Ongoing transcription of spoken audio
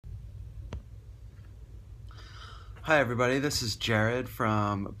Hi everybody, this is Jared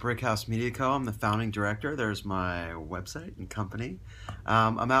from Brickhouse Media Co. I'm the founding director. There's my website and company.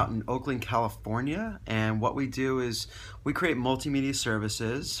 I'm out in Oakland, California, and what we do is we create multimedia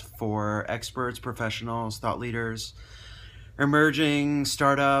services for experts, professionals, thought leaders, emerging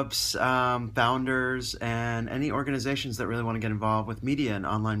startups, founders, and any organizations that really want to get involved with media and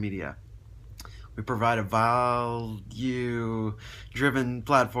online media. We provide a value-driven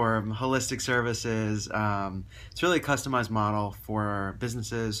platform, holistic services. It's really a customized model for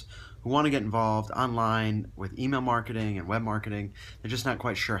businesses who want to get involved online with email marketing and web marketing. They're just not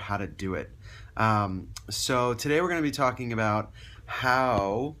quite sure how to do it. So today we're going to be talking about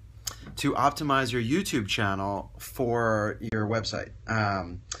how to optimize your YouTube channel for your website.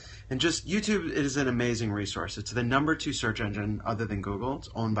 And just YouTube is an amazing resource. It's the #2 search engine other than Google. It's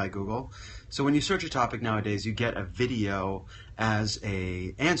owned by Google. So when you search a topic nowadays, you get a video as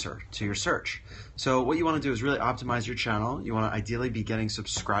an answer to your search. So what you want to do is really optimize your channel. You want to ideally be getting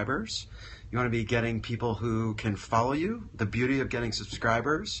subscribers. You want to be getting people who can follow you. The beauty of getting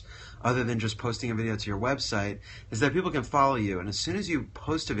subscribers, other than just posting a video to your website, is that people can follow you. And as soon as you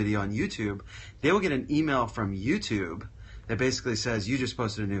post a video on YouTube, they will get an email from YouTube that basically says you just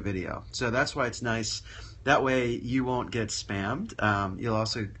posted a new video. So that's why it's nice. That way you won't get spammed. You'll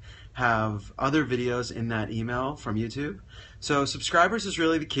also have other videos in that email from YouTube. So subscribers is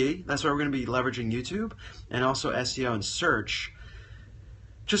really the key. That's why we're going to be leveraging YouTube and also SEO and search.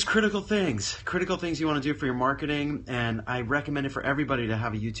 Just critical things you want to do for your marketing, and I recommend it for everybody to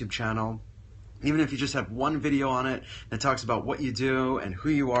have a YouTube channel. Even if you just have one video on it that talks about what you do and who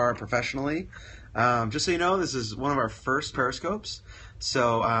you are professionally. Just so you know, this is one of our first Periscopes,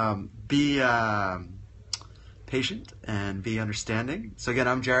 so be patient and be understanding. So again,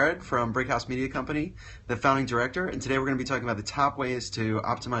 I'm Jared from Brickhouse Media Company, the founding director, and today we're going to be talking about the top ways to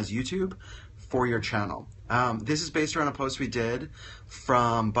optimize YouTube for your channel. This is based around a post we did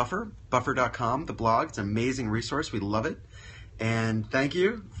from buffer.com, the blog. It's an amazing resource. We love it. And thank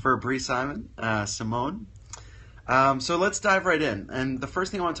you for Bree Simon, Simone. So let's dive right in. And the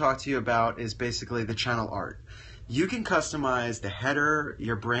first thing I want to talk to you about is basically the channel art. You can customize the header,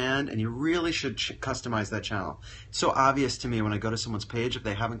 your brand, and you really should customize that channel. It's so obvious to me when I go to someone's page, if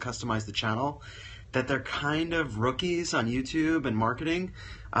they haven't customized the channel, that they're kind of rookies on YouTube and marketing.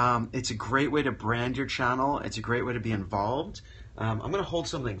 It's a great way to brand your channel. It's a great way to be involved. I'm going to hold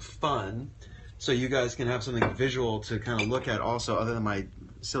something fun so you guys can have something visual to kind of look at also, other than my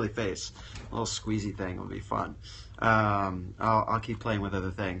silly face. A little squeezy thing would be fun. I'll keep playing with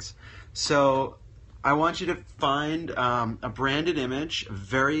other things. So I want you to find a branded image, a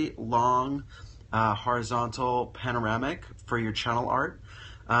very long horizontal panoramic for your channel art.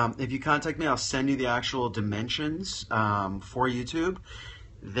 If you contact me, I'll send you the actual dimensions for YouTube.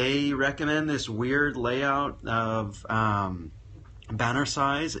 They recommend this weird layout of banner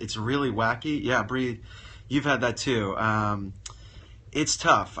size. It's really wacky. Yeah, Bree, you've had that too. It's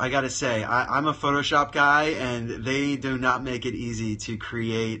tough, I gotta say. I'm a Photoshop guy, and they do not make it easy to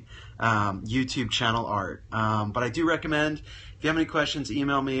create YouTube channel art. But I do recommend, if you have any questions,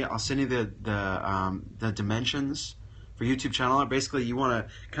 email me. I'll send you the dimensions for YouTube channel art. Basically, you want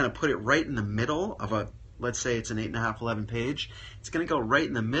to kind of put it right in the middle of a, let's say it's an 8.5, 11 page. It's going to go right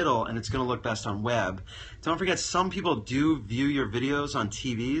in the middle, and it's going to look best on web. Don't forget, some people do view your videos on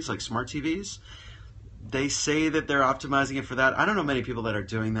TVs, like smart TVs. They say that they're optimizing it for that. I don't know many people that are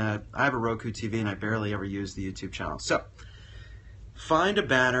doing that. I have a Roku TV, and I barely ever use the YouTube channel. So find a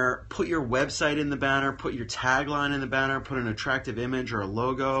banner, put your website in the banner, put your tagline in the banner, put an attractive image or a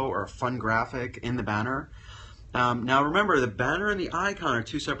logo or a fun graphic in the banner. Now remember, the banner and the icon are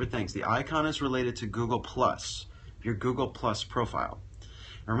two separate things. The icon is related to Google+, your Google+ profile.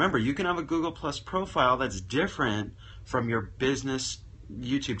 And remember, you can have a Google+ profile that's different from your business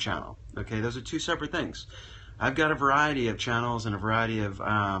YouTube channel. Okay, those are two separate things. I've got a variety of channels and a variety of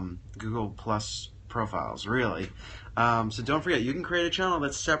Google+ profiles, really. So don't forget, you can create a channel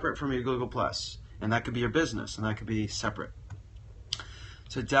that's separate from your Google+, and that could be your business, and that could be separate.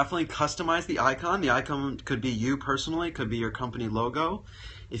 So definitely customize the icon. The icon could be you personally, could be your company logo.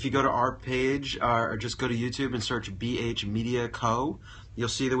 If you go to our page, or just go to YouTube and search BH Media Co., you'll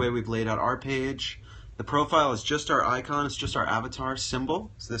see the way we've laid out our page. The profile is just our icon, it's just our avatar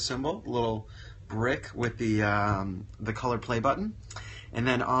symbol. It's this symbol, little brick with the color play button. And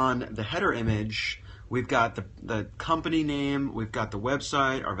then on the header image, we've got the company name, we've got the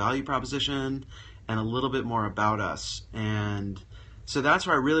website, our value proposition, and a little bit more about us. And so that's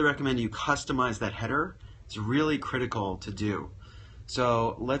where I really recommend you customize that header. It's really critical to do.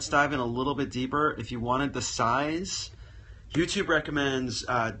 So let's dive in a little bit deeper. If you wanted the size, YouTube recommends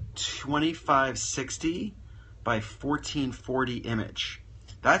 2560 by 1440 image.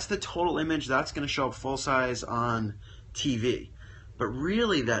 That's the total image. That's going to show up full size on TV. But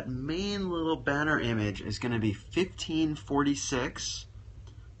really, that main little banner image is going to be 1546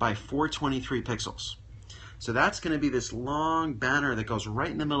 by 423 pixels. So that's going to be this long banner that goes right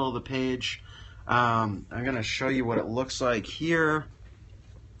in the middle of the page. I'm going to show you what it looks like here.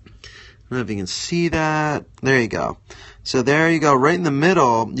 I don't know if you can see that. There you go. So there you go, right in the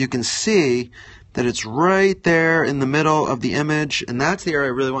middle. You can see that it's right there in the middle of the image, and that's the area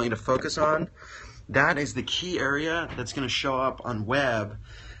I really want you to focus on. That is the key area that's going to show up on web,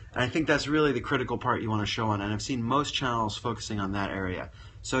 and I think that's really the critical part you want to show on, and I've seen most channels focusing on that area.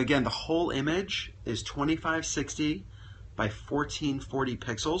 So again, the whole image is 2560 by 1440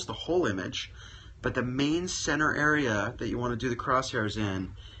 pixels, the whole image, but the main center area that you want to do the crosshairs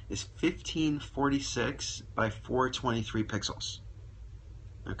in is 1546 by 423 pixels.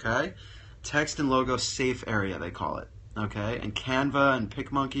 Okay? Text and logo safe area, they call it. Okay? And Canva and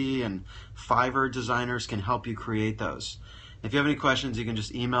PicMonkey and Fiverr designers can help you create those. If you have any questions, you can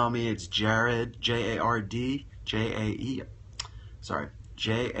just email me. It's Jared, J-A-R-D, J-A-E, sorry,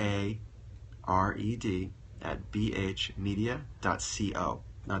 J-A-R-E-D at bhmedia.co,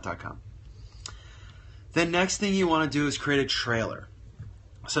 not .com. The next thing you want to do is create a trailer.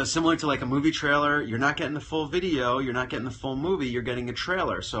 So similar to like a movie trailer, you're not getting the full video, you're not getting the full movie, you're getting a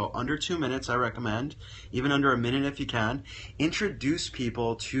trailer. So under 2 minutes, I recommend, even under a minute if you can, introduce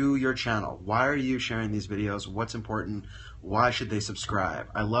people to your channel. Why are you sharing these videos? What's important? Why should they subscribe?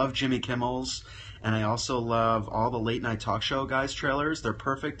 I love Jimmy Kimmel's, and I also love all the late night talk show guys' trailers. They're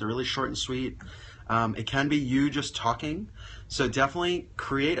perfect, they're really short and sweet. It can be you just talking. So definitely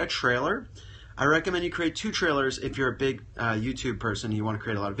create a trailer. I recommend you create 2 trailers if you're a big YouTube person and you want to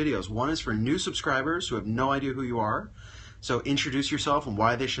create a lot of videos. One is for new subscribers who have no idea who you are. So introduce yourself and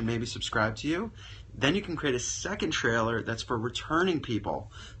why they should maybe subscribe to you. Then you can create a second trailer that's for returning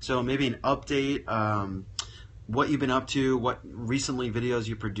people. So maybe an update, what you've been up to, what recently videos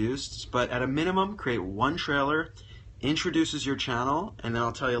you produced. But at a minimum, create 1 trailer, introduces your channel, and then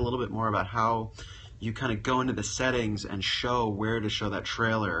I'll tell you a little bit more about how you kind of go into the settings and show where to show that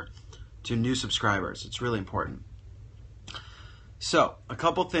trailer to new subscribers. It's really important. So, a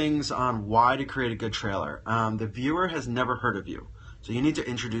couple things on why to create a good trailer. The viewer has never heard of you, so you need to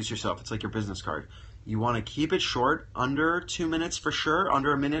introduce yourself. It's like your business card. You want to keep it short, under 2 minutes for sure.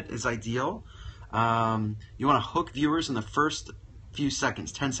 Under a minute is ideal. You want to hook viewers in the first few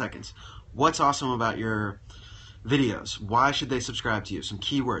seconds, 10 seconds. What's awesome about your videos? Why should they subscribe to you? Some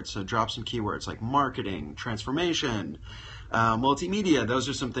keywords. So drop some keywords like marketing, transformation, multimedia. Those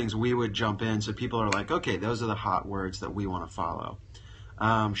are some things we would jump in, so people are like, okay, those are the hot words that we want to follow.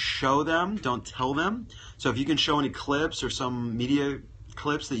 Show them, don't tell them. So if you can show any clips or some media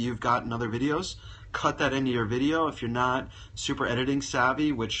clips that you've got in other videos, cut that into your video. If you're not super editing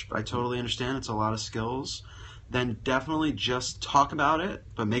savvy, which I totally understand, it's a lot of skills, then definitely just talk about it,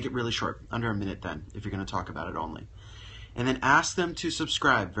 but make it really short, under a minute then, if you're going to talk about it only. And then ask them to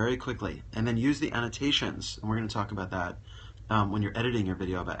subscribe very quickly, and then use the annotations, and we're going to talk about that when you're editing your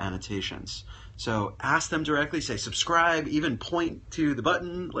video, about annotations. So ask them directly, say subscribe, even point to the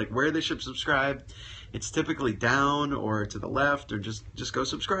button, like where they should subscribe. It's typically down or to the left, or just go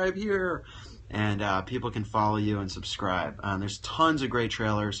subscribe here, and people can follow you and subscribe. There's tons of great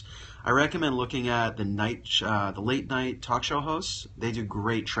trailers. I recommend looking at the late night talk show hosts. They do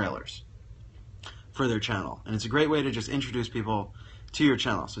great trailers for their channel, and it's a great way to just introduce people to your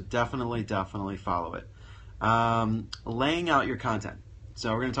channel. So definitely follow it. Laying out your content.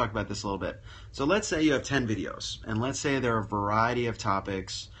 So we're going to talk about this a little bit. So let's say you have 10 videos, and let's say there are a variety of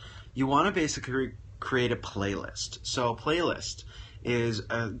topics. You want to basically create a playlist. So a playlist is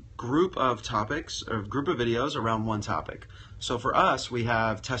a group of topics, or a group of videos around one topic. So for us, we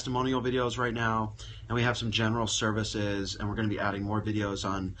have testimonial videos right now, and we have some general services, and we're going to be adding more videos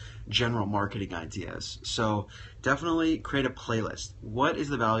on general marketing ideas. So definitely create a playlist. What is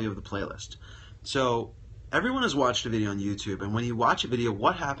the value of the playlist? So everyone has watched a video on YouTube, and when you watch a video,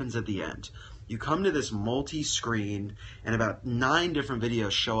 what happens at the end? You come to this multi-screen, and about 9 different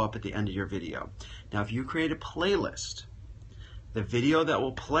videos show up at the end of your video. Now, if you create a playlist, the video that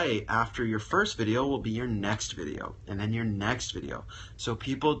will play after your first video will be your next video, and then your next video, so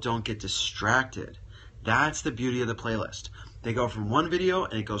people don't get distracted. That's the beauty of the playlist. They go from one video,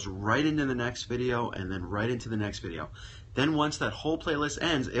 and it goes right into the next video, and then right into the next video. Then once that whole playlist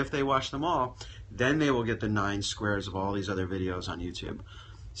ends, if they watch them all, then they will get the 9 squares of all these other videos on YouTube.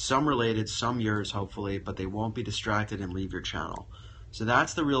 Some related, some yours, hopefully, but they won't be distracted and leave your channel. So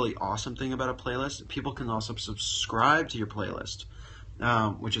that's the really awesome thing about a playlist. People can also subscribe to your playlist.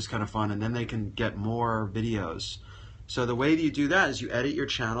 which is kind of fun, and then they can get more videos. So the way that you do that is you edit your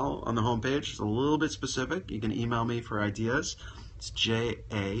channel on the homepage. It's a little bit specific. You can email me for ideas. It's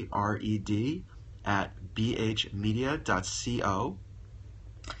jared@bhmedia.co.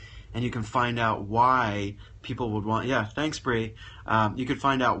 And you can find out why people would want, yeah, thanks, Bree. You could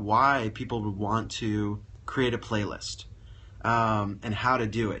find out why people would want to create a playlist and how to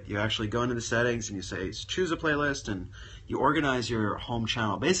do it. You actually go into the settings and you say, choose a playlist, and you organize your home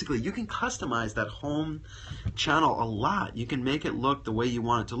channel. Basically, you can customize that home channel a lot. You can make it look the way you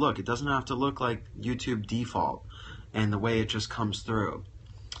want it to look. It doesn't have to look like YouTube default and the way it just comes through.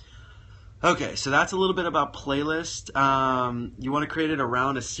 Okay, so that's a little bit about playlist. You want to create it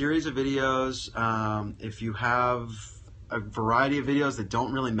around a series of videos. If you have a variety of videos that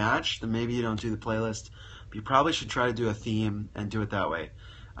don't really match, then maybe you don't do the playlist. But you probably should try to do a theme and do it that way.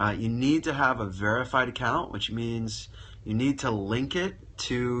 You need to have a verified account, which means you need to link it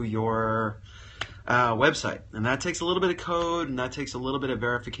to your website. And that takes a little bit of code, and that takes a little bit of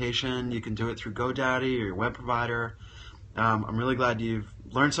verification. You can do it through GoDaddy or your web provider. I'm really glad you've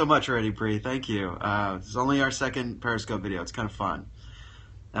learned so much already, Bree. Thank you. This is only our second Periscope video. It's kind of fun.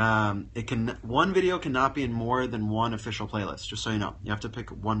 One video cannot be in more than one official playlist, just so you know. You have to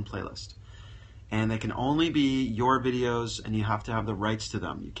pick one playlist. And they can only be your videos, and you have to have the rights to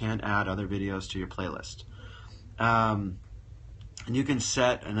them. You can't add other videos to your playlist. And you can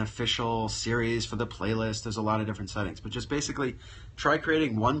set an official series for the playlist. There's a lot of different settings. But just basically try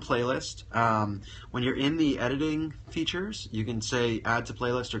creating one playlist. When you're in the editing features, you can say add to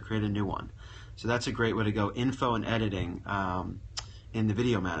playlist or create a new one. So that's a great way to go, info and editing in the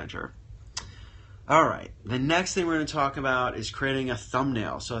video manager. All right, the next thing we're going to talk about is creating a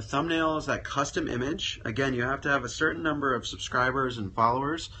thumbnail. So a thumbnail is that custom image. Again, you have to have a certain number of subscribers and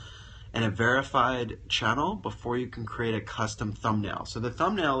followers and a verified channel before you can create a custom thumbnail. So the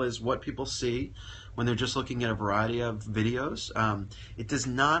thumbnail is what people see when they're just looking at a variety of videos. It does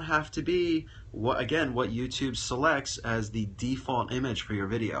not have to be, what YouTube selects as the default image for your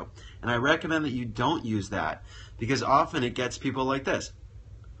video. And I recommend that you don't use that, because often it gets people like this.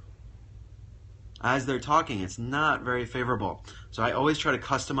 As they're talking, it's not very favorable. So I always try to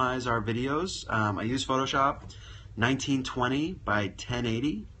customize our videos. I use Photoshop. 1920 by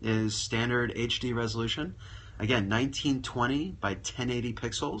 1080 is standard HD resolution. Again, 1920 by 1080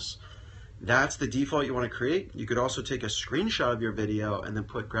 pixels. That's the default you want to create. You could also take a screenshot of your video and then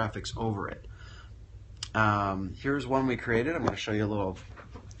put graphics over it. Here's one we created. I'm going to show you a little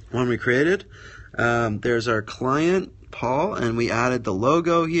one we created. There's our client, Paul, and we added the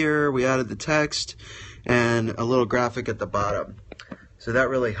logo here. We added the text and a little graphic at the bottom. So that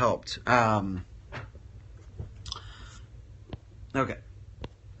really helped. Okay,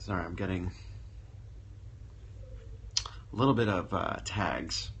 sorry, I'm getting a little bit of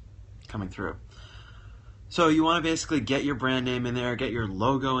tags coming through. So you want to basically get your brand name in there, get your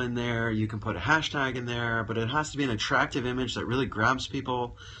logo in there. You can put a hashtag in there, but it has to be an attractive image that really grabs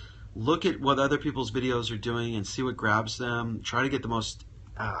people. Look at what other people's videos are doing and see what grabs them. Try to get the most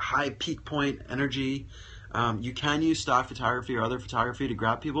high peak point energy. You can use stock photography or other photography to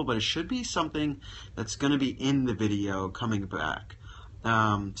grab people, but it should be something that's going to be in the video coming back.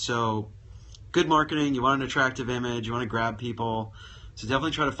 So good marketing, you want an attractive image, you want to grab people. So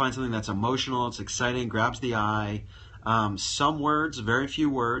definitely try to find something that's emotional, it's exciting, grabs the eye. Some words, very few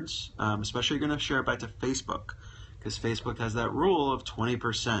words, especially you're going to share it back to Facebook, because Facebook has that rule of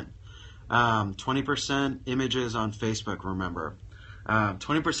 20%. 20% images on Facebook, remember.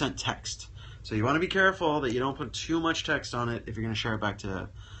 20% text. So you want to be careful that you don't put too much text on it if you're going to share it back to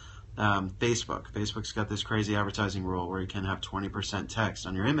Facebook. Facebook's got this crazy advertising rule where you can have 20% text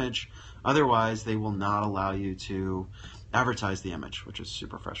on your image. Otherwise, they will not allow you to advertise the image, which is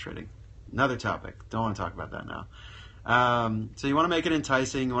super frustrating. Another topic. Don't want to talk about that now. So you want to make it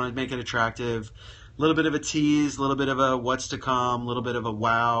enticing. You want to make it attractive. A little bit of a tease, a little bit of a what's to come, a little bit of a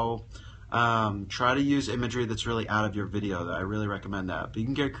wow. Try to use imagery that's really out of your video. I really recommend that. But you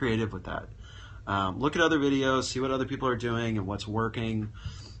can get creative with that. Look at other videos, see what other people are doing and what's working.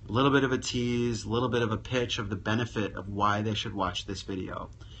 A little bit of a tease, a little bit of a pitch of the benefit of why they should watch this video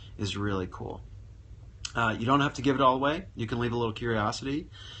is really cool. You don't have to give it all away. You can leave a little curiosity.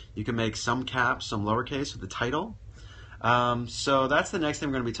 You can make some caps, some lowercase with the title. So that's the next thing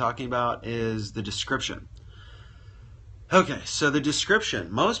we're going to be talking about is the description. Okay, so the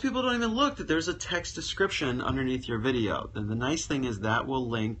description. Most people don't even look that there's a text description underneath your video. And the nice thing is that will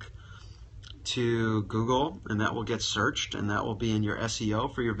link to Google, and that will get searched, and that will be in your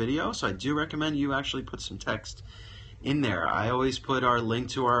SEO for your video. So I do recommend you actually put some text in there. I always put our link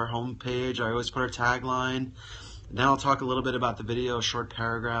to our homepage. I always put our tagline. Then I'll talk a little bit about the video, a short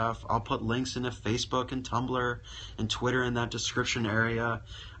paragraph. I'll put links into Facebook and Tumblr and Twitter in that description area.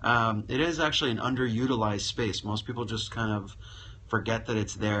 It is actually an underutilized space. Most people just kind of forget that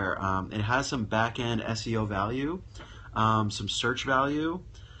it's there. It has some back-end SEO value, some search value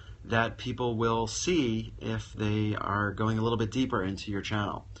that people will see if they are going a little bit deeper into your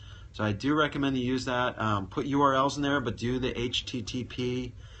channel. So I do recommend you use that. Put URLs in there, but do the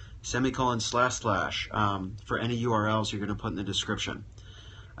HTTP // for any URLs you're going to put in the description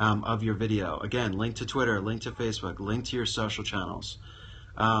of your video. Again, link to Twitter, link to Facebook, link to your social channels.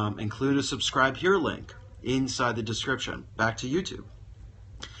 Include a subscribe here link inside the description. Back to YouTube.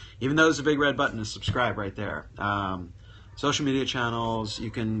 Even though there's a big red button to subscribe right there. Social media channels,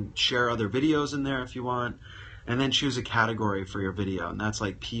 you can share other videos in there if you want, and then choose a category for your video, and that's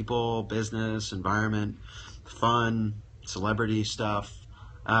like people, business, environment, fun, celebrity stuff.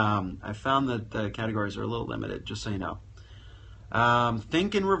 I found that the categories are a little limited, just so you know.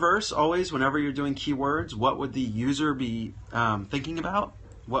 Think in reverse always whenever you're doing keywords. What would the user be thinking about?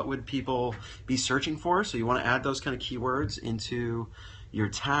 What would people be searching for? So you want to add those kind of keywords into your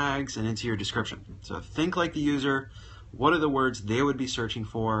tags and into your description. So think like the user. What are the words they would be searching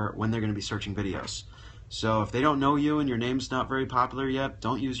for when they're going to be searching videos? So if they don't know you and your name's not very popular yet,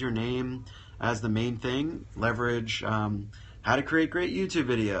 don't use your name as the main thing. Leverage how to create great YouTube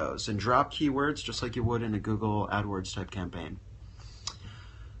videos and drop keywords just like you would in a Google AdWords type campaign.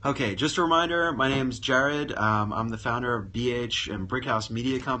 Okay, just a reminder, my name's Jared. I'm the founder of BH and Brickhouse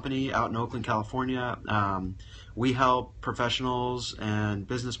Media Company out in Oakland, California. We help professionals and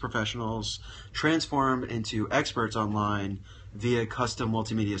business professionals transform into experts online via custom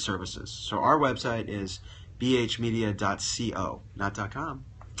multimedia services. So our website is bhmedia.co, not .com.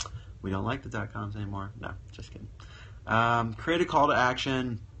 We don't like the .coms anymore. No, just kidding. Create a call to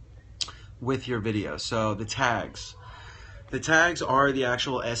action with your video. So the tags. The tags are the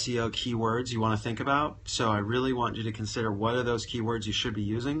actual SEO keywords you want to think about. So I really want you to consider what are those keywords you should be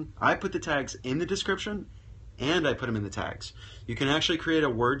using. I put the tags in the description and I put them in the tags. You can actually create a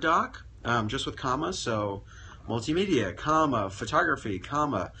Word doc just with commas. So multimedia, comma, photography,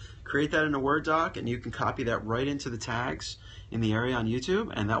 comma. Create that in a Word doc and you can copy that right into the tags in the area on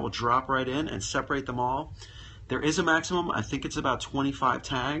YouTube, and that will drop right in and separate them all. There is a maximum, I think it's about 25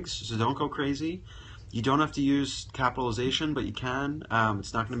 tags, so don't go crazy. You don't have to use capitalization, but you can.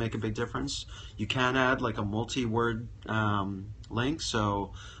 It's not going to make a big difference. You can add like a multi-word link,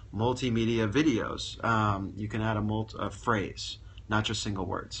 so multimedia videos. You can add a phrase, not just single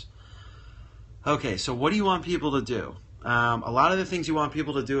words. Okay, so what do you want people to do? A lot of the things you want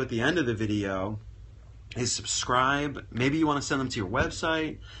people to do at the end of the video is subscribe. Maybe you want to send them to your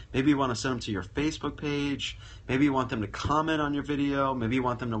website. Maybe you want to send them to your Facebook page. Maybe you want them to comment on your video. Maybe you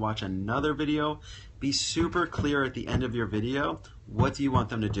want them to watch another video. Be super clear at the end of your video. What do you want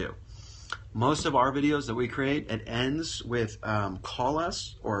them to do? Most of our videos that we create, it ends with call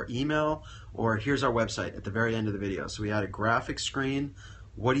us or email or here's our website at the very end of the video. So we add a graphic screen.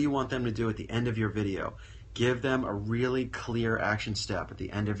 What do you want them to do at the end of your video? Give them a really clear action step at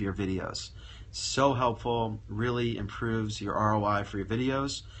the end of your videos. So helpful, really improves your ROI for your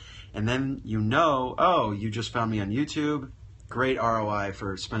videos. And then you know, oh, you just found me on YouTube. Great ROI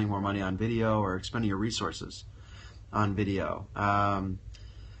for spending more money on video or expending your resources on video.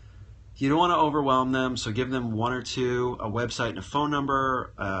 You don't want to overwhelm them, so give them one or two, a website and a phone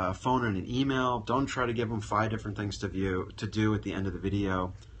number, a phone and an email. Don't try to give them 5 different things to do at the end of the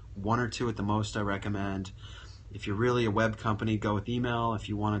video. 1 or 2 at the most I recommend. If you're really a web company, go with email. If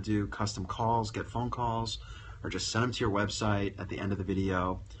you want to do custom calls, get phone calls, or just send them to your website at the end of the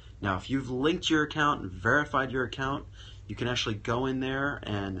video. Now, if you've linked your account and verified your account, you can actually go in there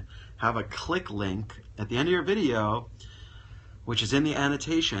and have a click link at the end of your video, which is in the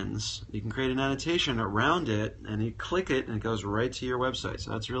annotations. You can create an annotation around it, and you click it, and it goes right to your website.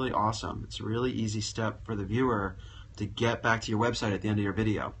 So that's really awesome. It's a really easy step for the viewer to get back to your website at the end of your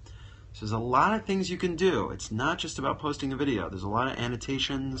video. So there's a lot of things you can do. It's not just about posting a video. There's a lot of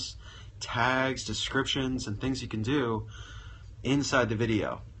annotations, tags, descriptions, and things you can do inside the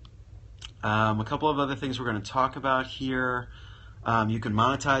video. A couple of other things we're going to talk about here. You can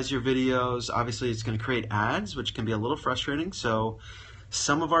monetize your videos. Obviously, it's going to create ads, which can be a little frustrating. So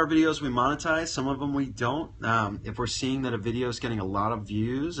some of our videos we monetize, some of them we don't. If we're seeing that a video is getting a lot of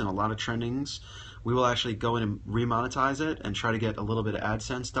views and a lot of trendings, we will actually go in and remonetize it and try to get a little bit of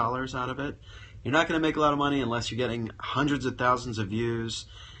AdSense dollars out of it. You're not going to make a lot of money unless you're getting hundreds of thousands of views,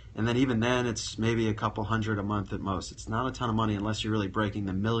 and then even then it's maybe a couple hundred a month at most. It's not a ton of money unless you're really breaking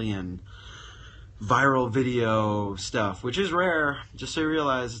the 1 million viral video stuff, which is rare. Just so you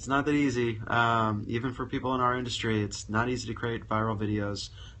realize, it's not that easy. Even for people in our industry, it's not easy to create viral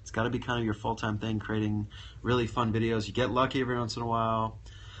videos. It's got to be kind of your full-time thing, creating really fun videos. You get lucky every once in a while.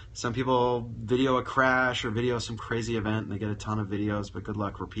 Some people video a crash or video some crazy event and they get a ton of videos, but good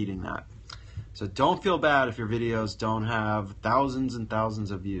luck repeating that. So don't feel bad if your videos don't have thousands and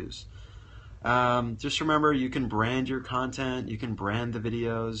thousands of views. Just remember, you can brand your content, you can brand the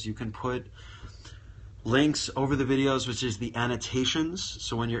videos, you can put links over the videos, which is the annotations.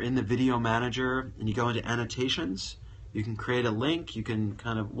 So when you're in the video manager and you go into annotations, you can create a link. You can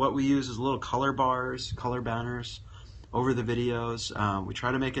what we use is little color bars, color banners over the videos. We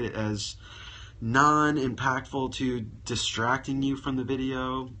try to make it as non-impactful to distracting you from the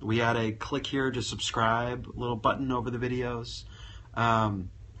video. We add a click here to subscribe little button over the videos.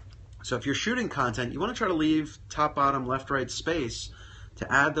 So if you're shooting content, you want to try to leave top, bottom, left, right space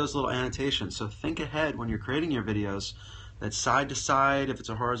to add those little annotations. So think ahead when you're creating your videos, that side to side, if it's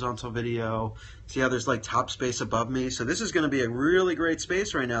a horizontal video, see how there's like top space above me? So this is going to be a really great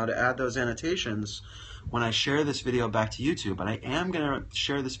space right now to add those annotations when I share this video back to YouTube. And I am going to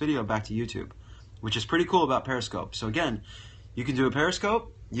share this video back to YouTube, which is pretty cool about Periscope. So again, you can do a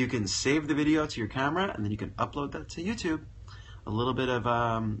Periscope, you can save the video to your camera, and then you can upload that to YouTube. A little bit of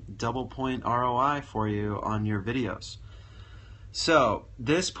double point ROI for you on your videos. So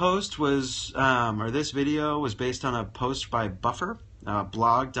this post was, this video was based on a post by Buffer,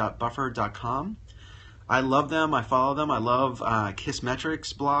 blog.buffer.com. I love them. I follow them. I love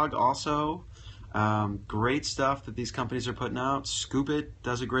Kissmetrics blog also. Great stuff that these companies are putting out. Scoop It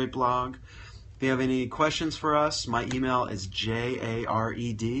does a great blog. If you have any questions for us, my email is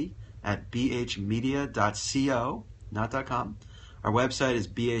jared@bhmedia.co, not .com. Our website is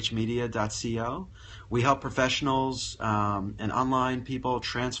bhmedia.co. We help professionals and online people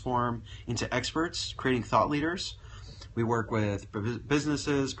transform into experts, creating thought leaders. We work with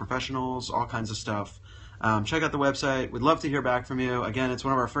businesses, professionals, all kinds of stuff. Check out the website. We'd love to hear back from you. Again, it's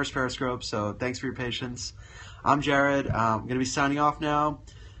one of our first Periscopes, so thanks for your patience. I'm Jared. I'm going to be signing off now.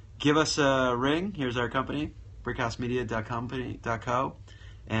 Give us a ring. Here's our company, brickhousemedia.co.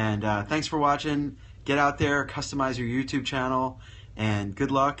 And thanks for watching. Get out there, customize your YouTube channel, and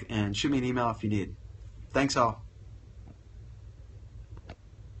good luck, and shoot me an email if you need. Thanks all.